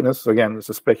incompleteness. So again, it's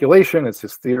a speculation. It's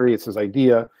his theory. It's his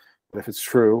idea. But if it's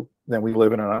true, then we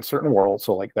live in an uncertain world.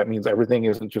 So like that means everything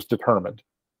isn't just determined.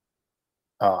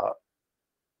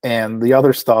 And the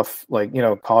other stuff, like,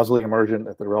 causally emergent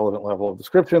at the relevant level of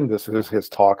description. This is his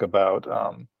talk about,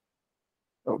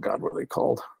 oh God, what are they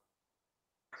called?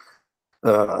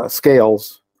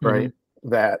 Scales, right? Mm-hmm.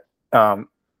 That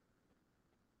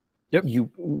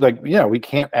we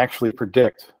can't actually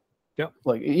predict. Yep.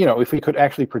 Like, if we could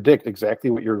actually predict exactly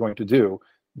what you're going to do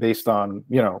based on,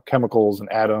 chemicals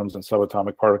and atoms and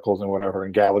subatomic particles and whatever,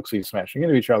 and galaxies smashing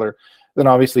into each other, then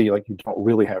obviously, like, you don't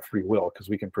really have free will because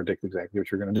we can predict exactly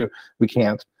what you're going to do. We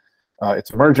can't.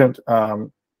 It's emergent.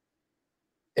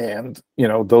 And,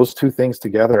 those two things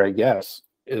together, I guess,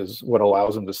 is what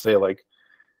allows him to say, like,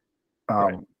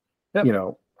 right.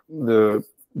 Yep. The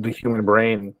human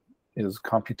brain is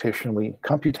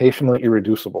computationally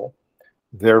irreducible.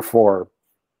 Therefore,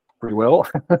 free will,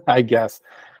 I guess.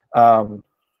 And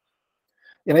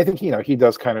I think, he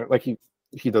does kind of, like, he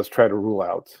does try to rule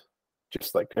out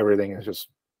just like everything is just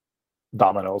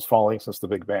dominoes falling since the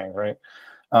Big Bang, right?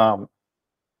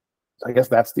 I guess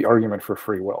that's the argument for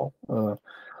free will.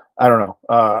 I don't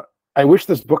know. I wish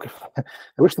the book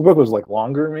was like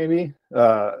longer, maybe.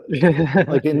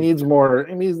 Like it needs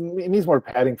more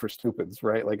padding for stupids,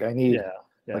 right? Like I need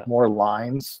like more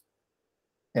lines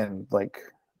and like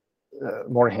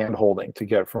more hand holding to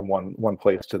get from one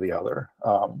place to the other.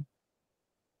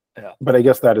 But I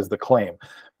guess that is the claim.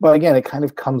 But again, it kind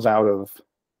of comes out of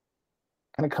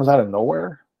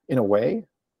nowhere in a way.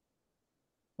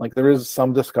 Like there's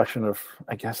some discussion of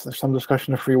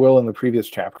free will in the previous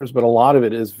chapters, but a lot of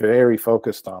it is very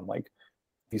focused on like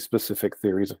these specific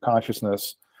theories of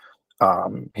consciousness.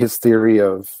 His theory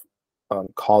of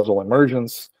causal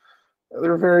emergence.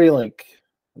 They're very like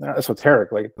not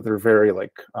esoteric, like they're very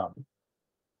like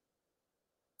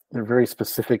they're very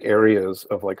specific areas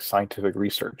of like scientific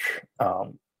research.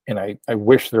 And I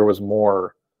wish there was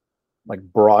more like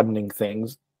broadening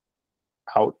things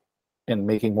out and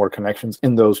making more connections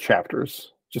in those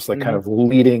chapters, just like kind of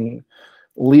leading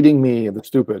me, the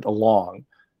stupid, along.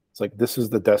 It's like, this is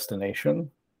the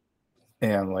destination.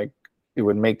 And like, it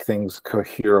would make things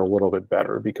cohere a little bit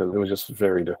better because it was just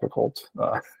very difficult.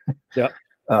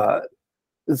 To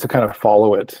kind of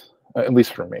follow it, at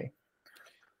least for me.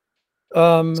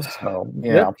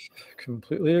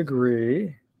 Completely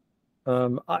agree.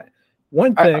 I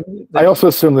also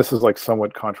assume this is like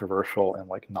somewhat controversial and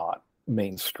like not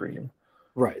mainstream,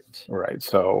 right?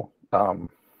 So I don't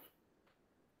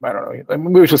know. I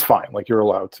mean, which is fine. Like you're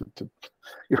allowed to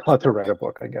write a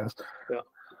book, I guess.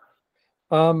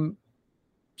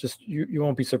 Just you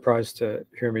won't be surprised to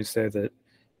hear me say that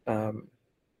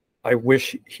I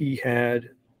wish he had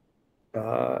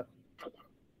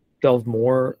delved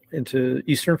more into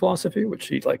Eastern philosophy, which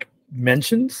he like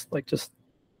mentions, like just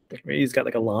maybe he's got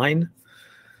like a line.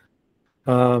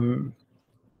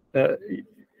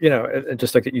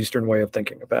 Just like the Eastern way of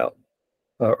thinking about,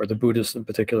 or the Buddhist in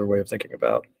particular way of thinking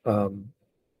about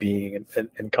being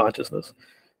and consciousness.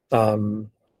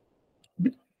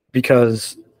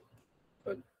 Because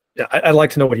I'd like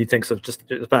to know what he thinks of just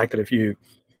the fact that if you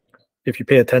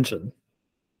pay attention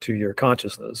to your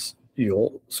consciousness,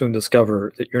 you'll soon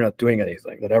discover that you're not doing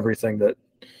anything, that everything that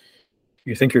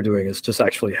you think you're doing is just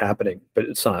actually happening, but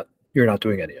it's not. You're not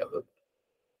doing any of it.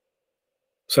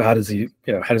 So how does he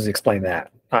explain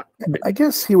that? I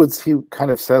guess he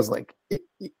kind of says like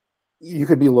you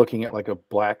could be looking at like a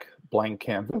blank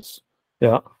canvas.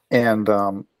 Yeah. And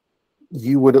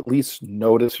you would at least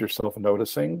notice yourself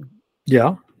noticing.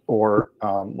 Yeah. Or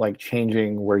like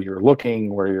changing where you're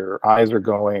looking, where your eyes are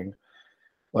going.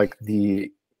 Like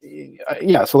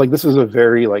so like this is a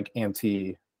very like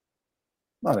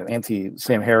not an anti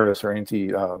Sam Harris or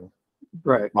anti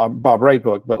right Bob Wright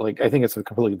book, but like I think it's a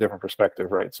completely different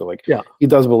perspective, right? So like he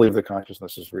does believe that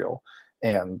consciousness is real,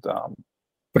 and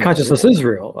but consciousness is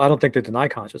real. I don't think they deny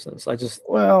consciousness. I guess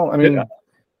the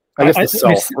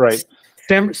self, right?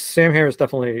 Sam Harris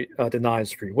definitely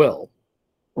denies free will,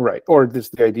 right? Or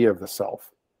just the idea of the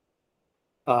self.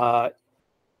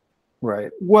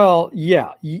 Right. Well,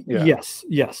 yes.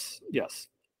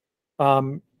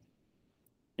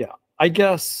 I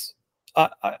guess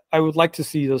I would like to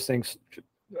see those things.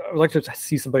 I would like to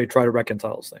see somebody try to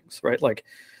reconcile those things, right? Like,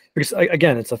 because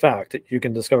again, it's a fact that you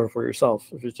can discover for yourself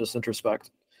if you just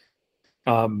introspect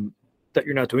that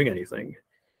you're not doing anything.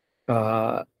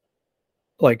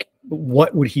 Like,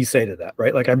 what would he say to that,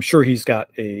 right? Like, I'm sure he's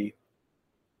got a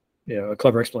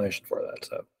clever explanation for that.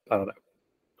 So I don't know.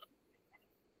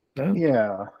 No?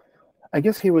 Yeah, I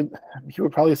guess he would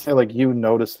probably say like you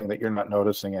noticing that you're not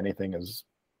noticing anything is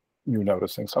you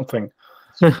noticing something,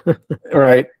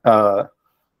 right?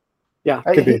 Yeah,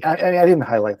 I didn't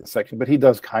highlight the section, but he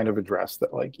does kind of address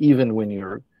that, like even when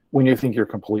you think you're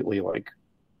completely like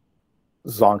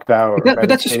zonked out,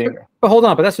 but hold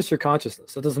on, but that's just your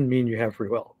consciousness. That doesn't mean you have free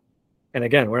will. And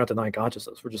again, we're not denying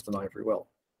consciousness; we're just denying free will.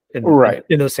 In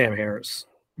the Sam Harris.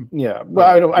 Yeah,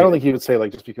 well, I don't think he would say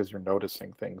like just because you're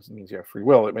noticing things means you have free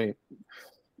will.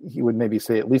 He would maybe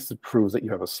say at least it proves that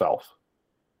you have a self.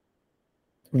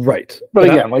 Right. But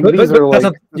again, like these are like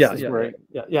okay.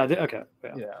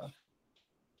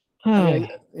 Yeah.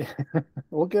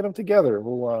 We'll get them together.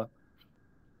 We'll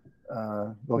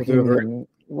Bohemian.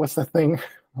 What's the thing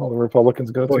all the Republicans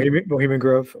go to? Bohemian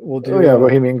Grove. We'll do.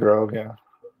 Bohemian Grove. Yeah.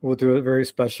 We'll do a very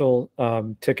special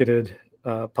ticketed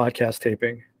podcast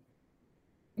taping.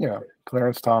 Yeah,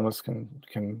 Clarence Thomas can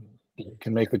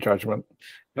make the judgment.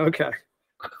 Okay.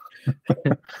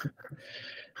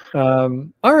 All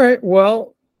right.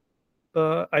 Well,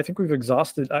 I think we've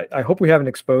exhausted. I hope we haven't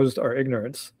exposed our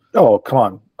ignorance. Oh, come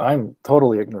on! I'm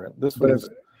totally ignorant.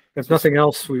 If nothing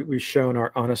else, we've shown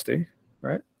our honesty,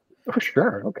 right? Oh,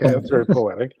 sure. Okay, that's very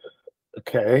poetic.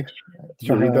 Okay, did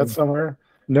you read that somewhere?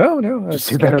 No. Did you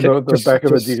see that on the back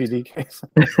of a DVD case?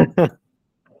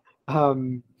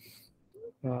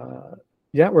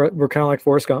 Yeah, we're kind of like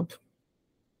Forrest Gump.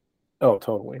 Oh,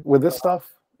 totally. With this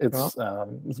stuff,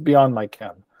 it's beyond my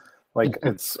ken. Like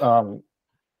it's I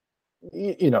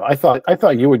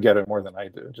thought you would get it more than I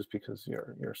do, just because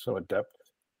you're so adept.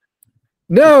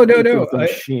 No.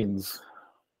 Machines.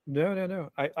 No.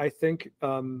 I think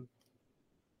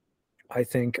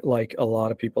like a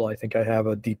lot of people, I think I have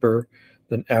a deeper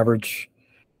than average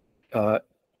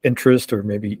interest, or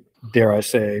maybe dare I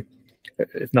say,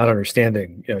 if not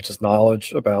understanding, just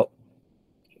knowledge about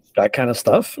that kind of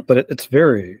stuff. But it's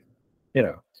very,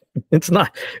 it's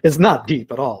not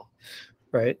deep at all,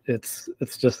 right? It's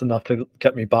just enough to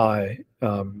get me by.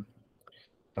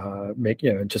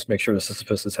 Just make sure the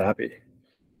Sisyphus is happy.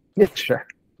 Yeah, sure.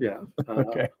 Yeah.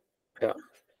 Okay. Yeah.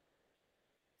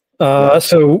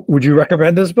 So, would you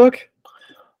recommend this book?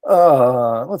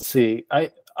 Let's see.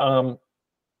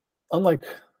 Unlike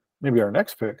maybe our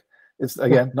next pick, it's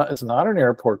not an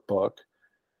airport book,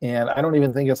 and I don't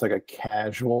even think it's like a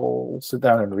casual sit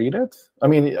down and read it. I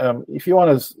mean, if you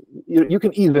want to, you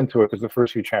can ease into it because the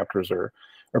first few chapters are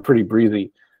pretty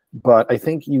breezy, but I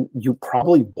think you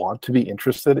probably want to be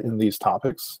interested in these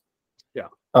topics. Yeah.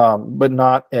 But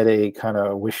not at a kind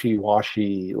of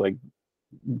wishy-washy like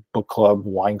book club,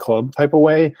 wine club type of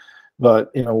way, but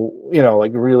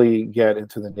like really get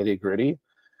into the nitty-gritty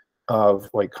of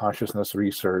like consciousness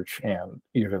research, and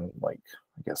even like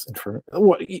I guess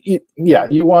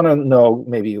you want to know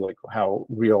maybe like how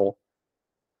real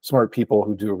smart people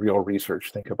who do real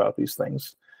research think about these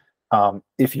things.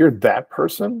 If you're that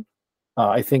person,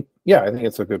 I think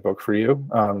it's a good book for you.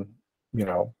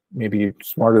 Maybe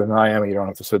smarter than I am, you don't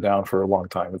have to sit down for a long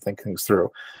time to think things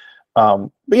through. But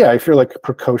yeah, if you're like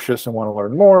precocious and want to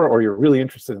learn more, or you're really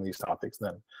interested in these topics,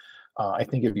 then I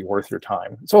think it'd be worth your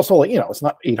time. It's also like, it's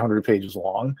not 800 pages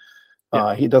long.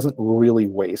 He doesn't really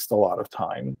waste a lot of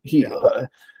time.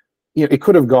 It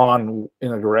could have gone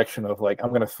in a direction of like, I'm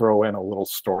going to throw in a little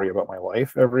story about my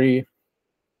life every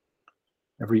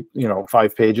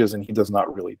 5 pages, and he does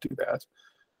not really do that.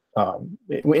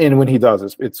 And when he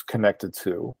does, it's connected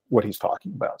to what he's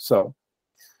talking about. So,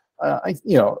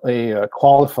 a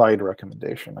qualified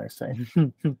recommendation, I say.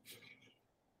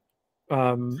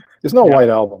 There's no White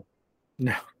Album.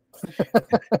 No.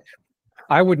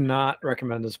 I would not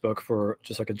recommend this book for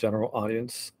just like a general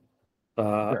audience.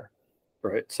 Sure.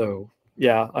 Right. So,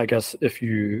 yeah, I guess if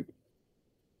you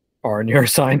are a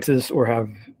neuroscientist or have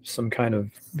some kind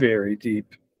of very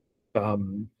deep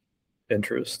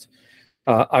interest.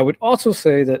 I would also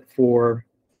say that for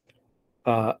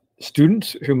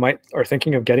students who are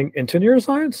thinking of getting into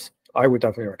neuroscience, I would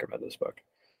definitely recommend this book.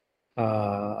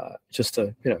 Just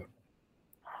to,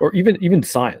 or even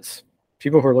science.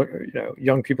 People who are,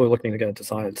 young people looking to get into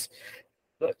science.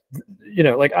 The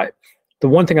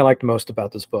one thing I liked most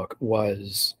about this book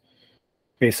was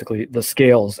basically the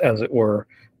scales, as it were,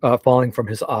 falling from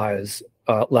his eyes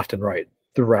left and right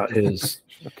throughout his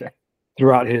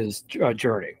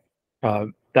journey.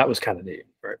 That was kind of neat,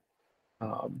 right?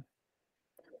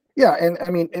 Yeah, and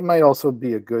I mean, it might also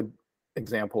be a good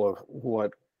example of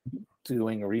what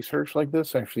doing research like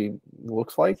this actually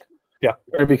looks like. Yeah,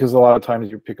 right? Because a lot of times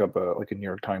you pick up a New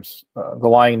York Times, the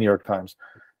lying New York Times,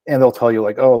 and they'll tell you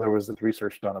like, oh, there was this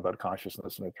research done about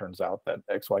consciousness, and it turns out that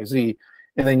X, Y, Z,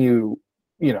 and then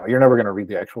you're never going to read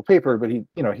the actual paper, but he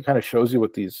kind of shows you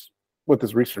what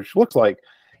this research looks like,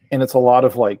 and it's a lot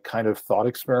of like kind of thought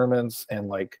experiments, and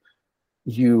like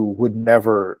you would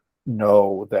never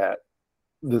know that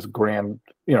this grand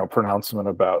pronouncement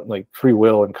about like free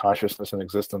will and consciousness and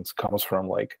existence comes from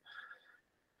like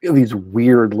these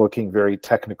weird looking, very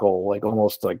technical, like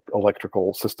almost like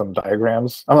electrical system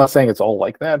diagrams. I'm not saying it's all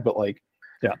like that, but like,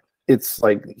 yeah, it's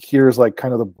like, here's like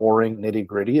kind of the boring nitty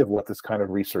gritty of what this kind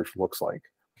of research looks like.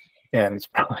 And it's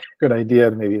probably a good idea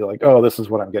to maybe like, oh, this is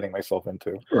what I'm getting myself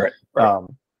into. Right.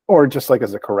 Or just like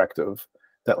as a corrective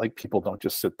that like people don't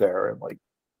just sit there and like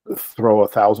throw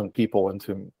 1,000 people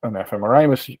into an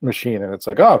fMRI machine and it's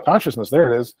like, oh, consciousness,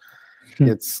 there it is.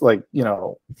 It's like,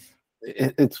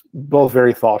 it's both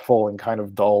very thoughtful and kind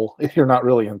of dull if you're not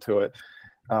really into it.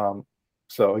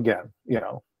 So again,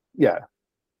 I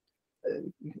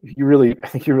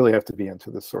think you really have to be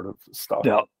into this sort of stuff.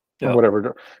 Yeah. From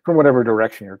whatever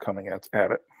direction you're coming at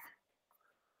it.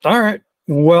 All right.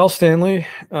 Well, Stanley,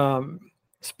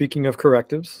 speaking of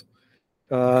correctives,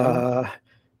 for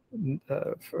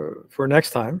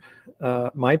next time,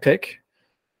 my pick,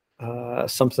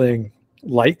 something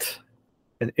light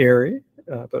and airy,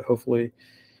 but hopefully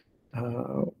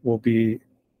will be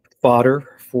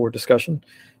fodder for discussion.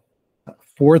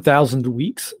 4,000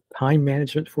 Weeks, Time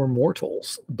Management for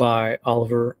Mortals by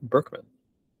Oliver Burkeman.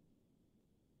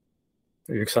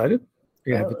 Are you excited?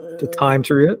 You have the time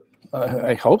to read it?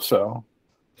 I hope so.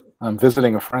 I'm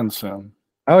visiting a friend soon.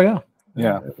 Oh, yeah.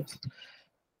 Yeah.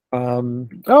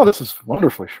 This is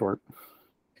wonderfully short.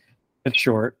 It's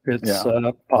short. It's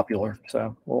popular.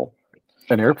 So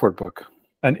an airport book.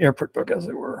 An airport book, as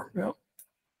it were. Yeah.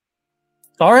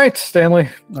 All right, Stanley.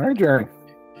 All right, Jerry.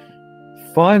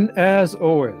 Fun as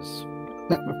always.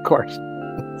 Of course.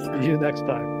 See you next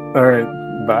time. All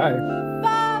right. Bye.